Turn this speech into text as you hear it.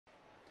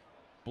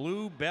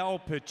Bluebell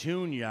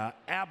Petunia,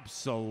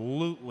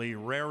 absolutely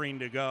raring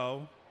to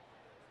go.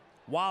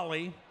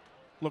 Wally,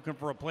 looking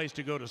for a place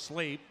to go to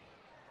sleep.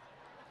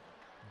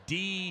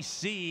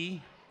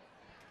 DC,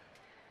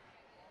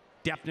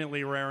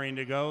 definitely raring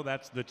to go.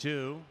 That's the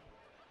two.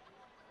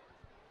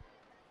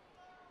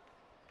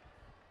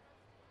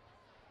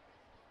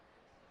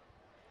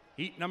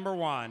 Heat number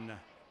one.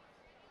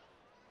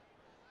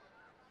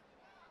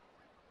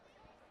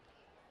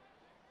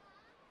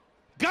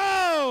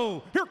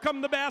 Go! Here come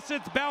the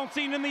Bassets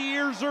bouncing and the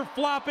ears are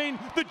flopping.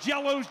 The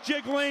jello's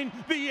jiggling.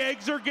 The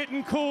eggs are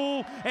getting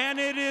cool. And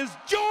it is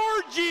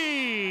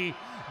Georgie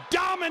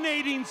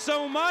dominating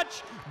so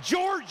much.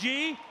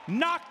 Georgie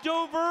knocked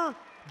over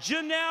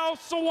Janelle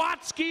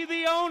Sawatsky,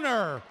 the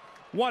owner.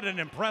 What an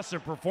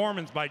impressive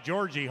performance by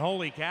Georgie.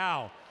 Holy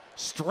cow.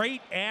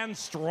 Straight and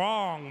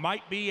strong.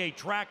 Might be a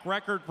track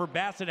record for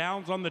Basset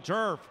Hounds on the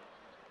turf.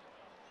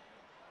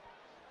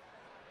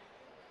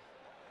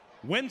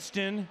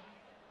 Winston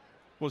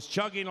was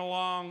chugging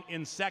along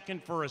in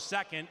second for a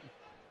second,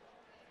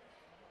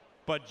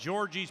 but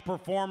Georgie's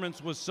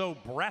performance was so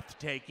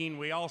breathtaking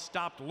we all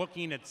stopped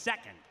looking at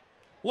second.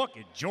 Look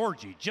at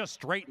Georgie, just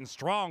straight and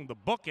strong, the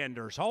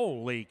bookenders.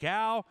 Holy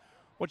cow.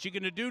 What you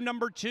gonna do,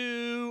 number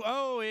two?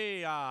 Oh,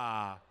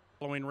 yeah.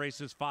 Following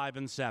races 5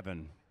 and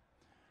 7.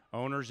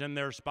 Owners in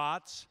their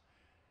spots.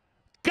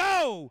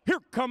 Go! Here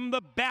come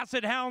the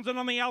Basset Hounds, and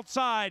on the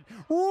outside,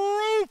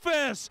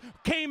 Rufus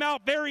came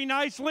out very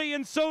nicely,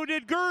 and so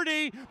did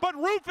Gertie, but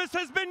Rufus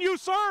has been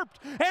usurped,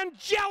 and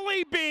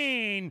Jelly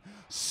Bean,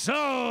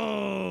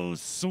 so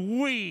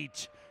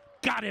sweet,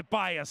 got it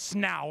by a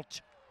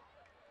snout.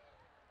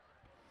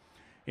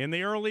 In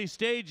the early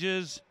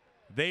stages,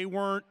 they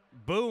weren't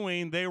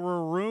booing, they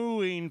were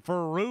rooing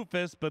for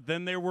Rufus, but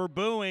then they were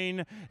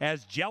booing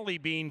as Jelly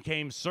Bean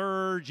came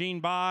surging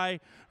by.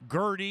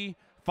 Gertie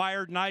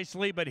fired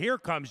nicely, but here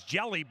comes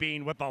Jelly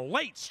Bean with a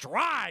late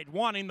stride,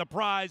 wanting the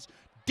prize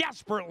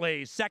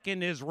desperately.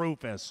 Second is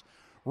Rufus.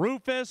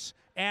 Rufus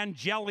and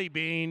Jelly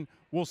Bean.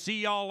 We'll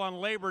see y'all on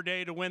Labor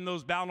Day to win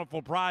those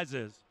bountiful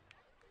prizes.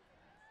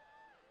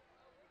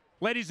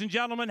 Ladies and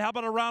gentlemen, how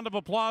about a round of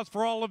applause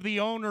for all of the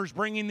owners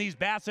bringing these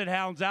Basset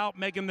Hounds out,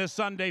 making this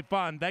Sunday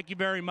fun. Thank you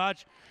very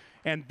much.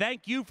 And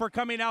thank you for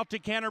coming out to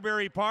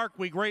Canterbury Park.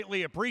 We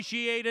greatly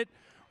appreciate it.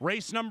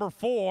 Race number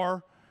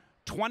 4.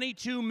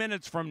 22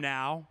 minutes from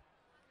now.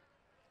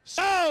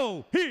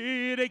 So,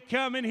 here they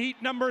come in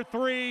heat number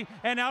 3,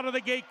 and out of the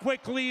gate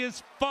quickly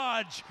is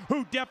Fudge,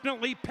 who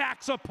definitely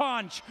packs a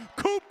punch.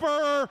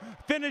 Cooper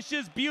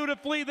finishes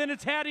beautifully, then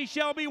it's Hattie,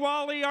 Shelby,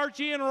 Wally,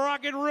 Archie, and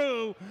Rocket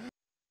Roo.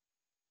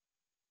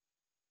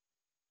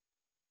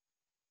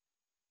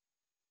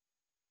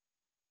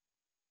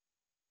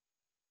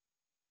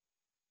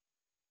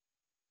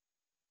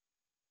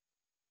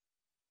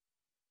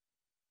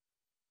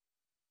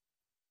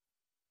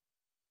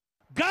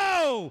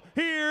 Go!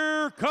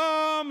 Here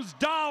comes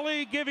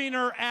Dolly, giving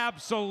her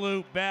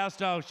absolute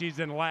best. Oh, she's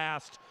in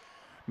last.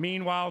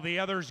 Meanwhile, the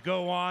others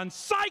go on.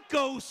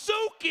 Psycho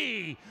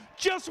Suki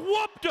just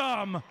whooped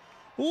them.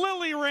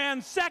 Lily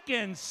ran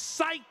second.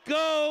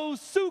 Psycho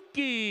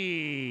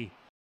Suki.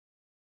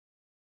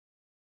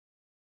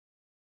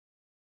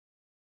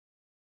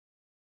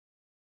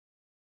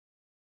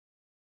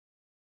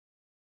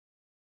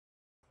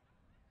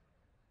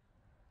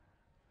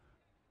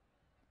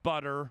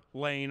 Butter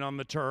laying on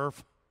the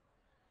turf.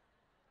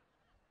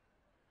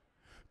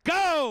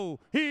 Go!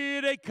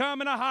 Here they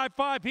come in a high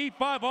five, heat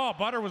 5. Oh,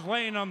 Butter was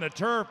laying on the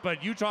turf,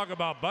 but you talk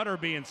about Butter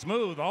being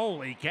smooth.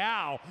 Holy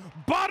cow.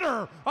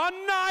 Butter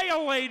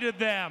annihilated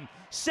them.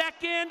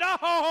 Second,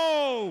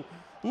 oh!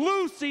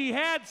 Lucy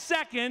had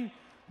second,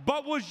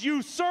 but was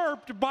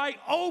usurped by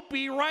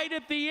Opie right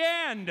at the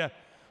end.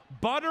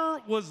 Butter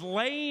was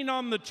laying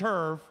on the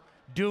turf,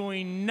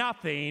 doing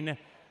nothing,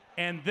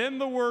 and then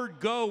the word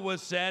go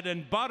was said,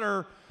 and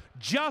Butter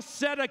just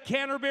set a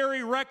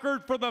Canterbury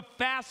record for the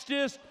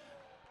fastest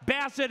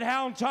Basset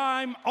Hound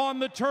time on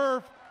the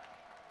turf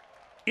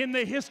in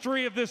the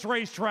history of this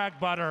racetrack,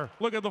 Butter.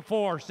 Look at the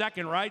 4.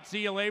 Second, right? See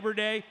you Labor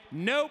Day?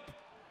 Nope.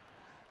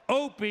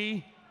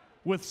 Opie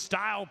with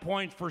style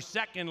points for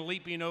second,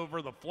 leaping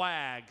over the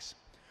flags.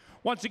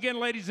 Once again,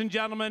 ladies and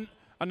gentlemen,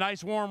 a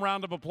nice warm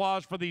round of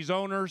applause for these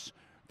owners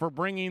for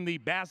bringing the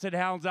Basset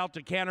Hounds out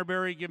to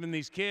Canterbury, giving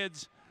these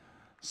kids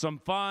some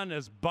fun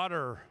as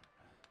Butter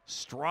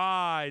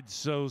strides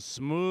so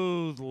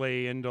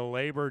smoothly into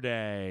Labor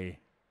Day.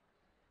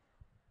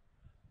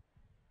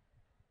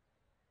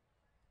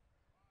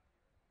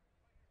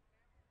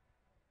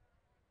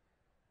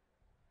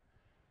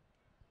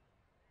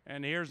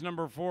 And here's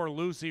number 4,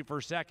 Lucy,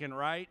 for second,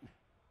 right?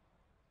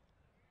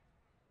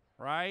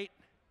 Right?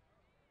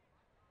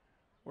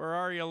 Where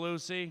are you,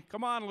 Lucy?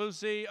 Come on,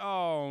 Lucy.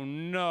 Oh,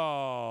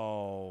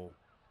 no.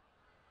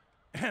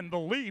 And the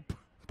leap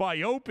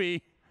by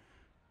Opie.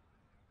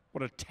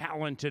 What a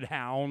talented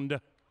hound.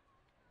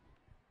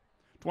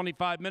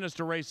 25 minutes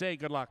to race 8.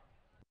 Good luck.